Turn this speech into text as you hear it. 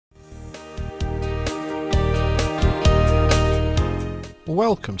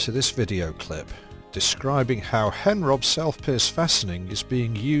Welcome to this video clip describing how Henrob self-pierce fastening is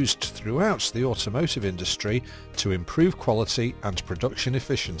being used throughout the automotive industry to improve quality and production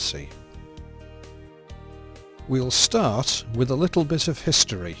efficiency. We'll start with a little bit of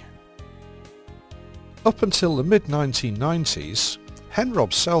history. Up until the mid-1990s,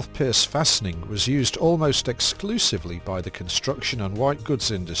 Henrob self-pierce fastening was used almost exclusively by the construction and white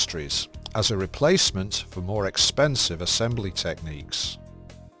goods industries as a replacement for more expensive assembly techniques.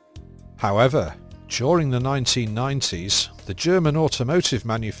 However, during the 1990s, the German automotive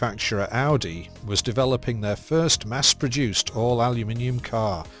manufacturer Audi was developing their first mass-produced all-aluminium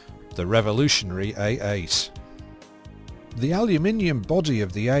car, the revolutionary A8. The aluminium body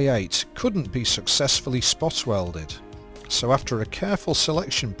of the A8 couldn't be successfully spot welded, so after a careful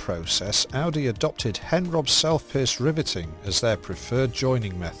selection process, Audi adopted Henrob self-pierce riveting as their preferred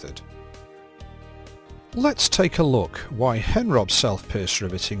joining method. Let's take a look why Henrob self-pierce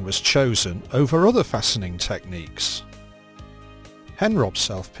riveting was chosen over other fastening techniques. Henrob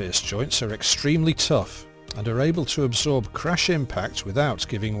self-pierce joints are extremely tough and are able to absorb crash impact without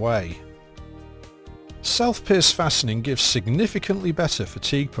giving way. Self-pierce fastening gives significantly better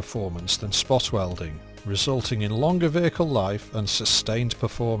fatigue performance than spot welding, resulting in longer vehicle life and sustained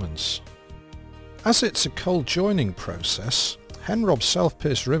performance. As it's a cold joining process, Henrob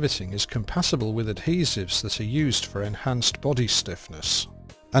self-pierce riveting is compatible with adhesives that are used for enhanced body stiffness.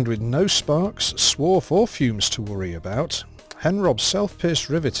 And with no sparks, swarf or fumes to worry about, Henrob self-pierce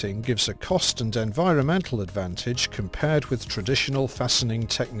riveting gives a cost and environmental advantage compared with traditional fastening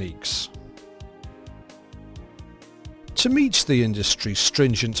techniques. To meet the industry's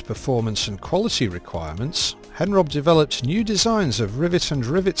stringent performance and quality requirements, Henrob developed new designs of rivet and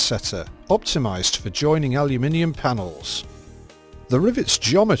rivet setter optimized for joining aluminium panels. The rivet's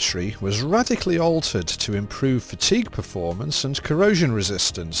geometry was radically altered to improve fatigue performance and corrosion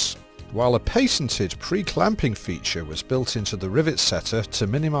resistance, while a patented pre-clamping feature was built into the rivet setter to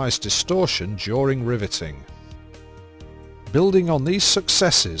minimize distortion during riveting. Building on these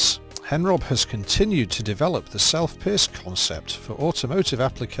successes, Henrob has continued to develop the self-pierce concept for automotive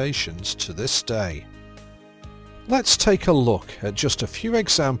applications to this day. Let's take a look at just a few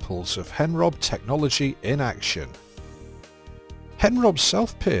examples of Henrob technology in action. Henrob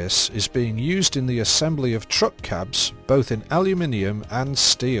self-pierce is being used in the assembly of truck cabs both in aluminium and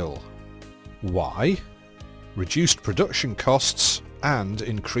steel. Why? Reduced production costs and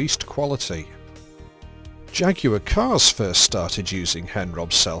increased quality. Jaguar cars first started using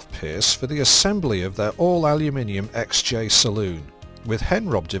Henrob self-pierce for the assembly of their all-aluminium XJ saloon, with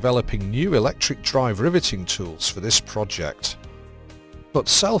Henrob developing new electric drive riveting tools for this project. But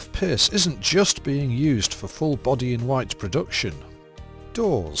self-pierce isn't just being used for full body-in-white production.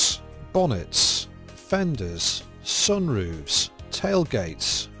 Doors, bonnets, fenders, sunroofs,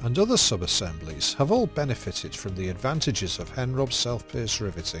 tailgates and other sub-assemblies have all benefited from the advantages of Henrob self-pierce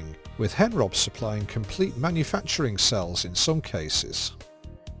riveting, with Henrob supplying complete manufacturing cells in some cases.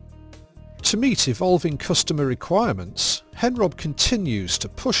 To meet evolving customer requirements, Henrob continues to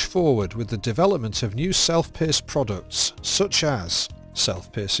push forward with the development of new self-pierce products such as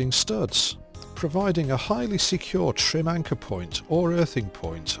self-piercing studs, providing a highly secure trim anchor point or earthing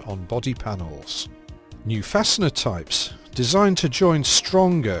point on body panels. New fastener types designed to join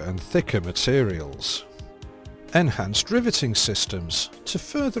stronger and thicker materials. Enhanced riveting systems to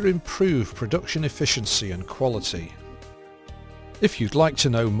further improve production efficiency and quality. If you'd like to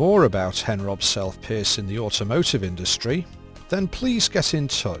know more about Henrob self-pierce in the automotive industry, then please get in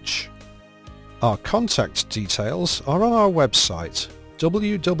touch. Our contact details are on our website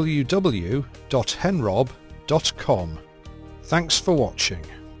www.henrob.com. Thanks for watching.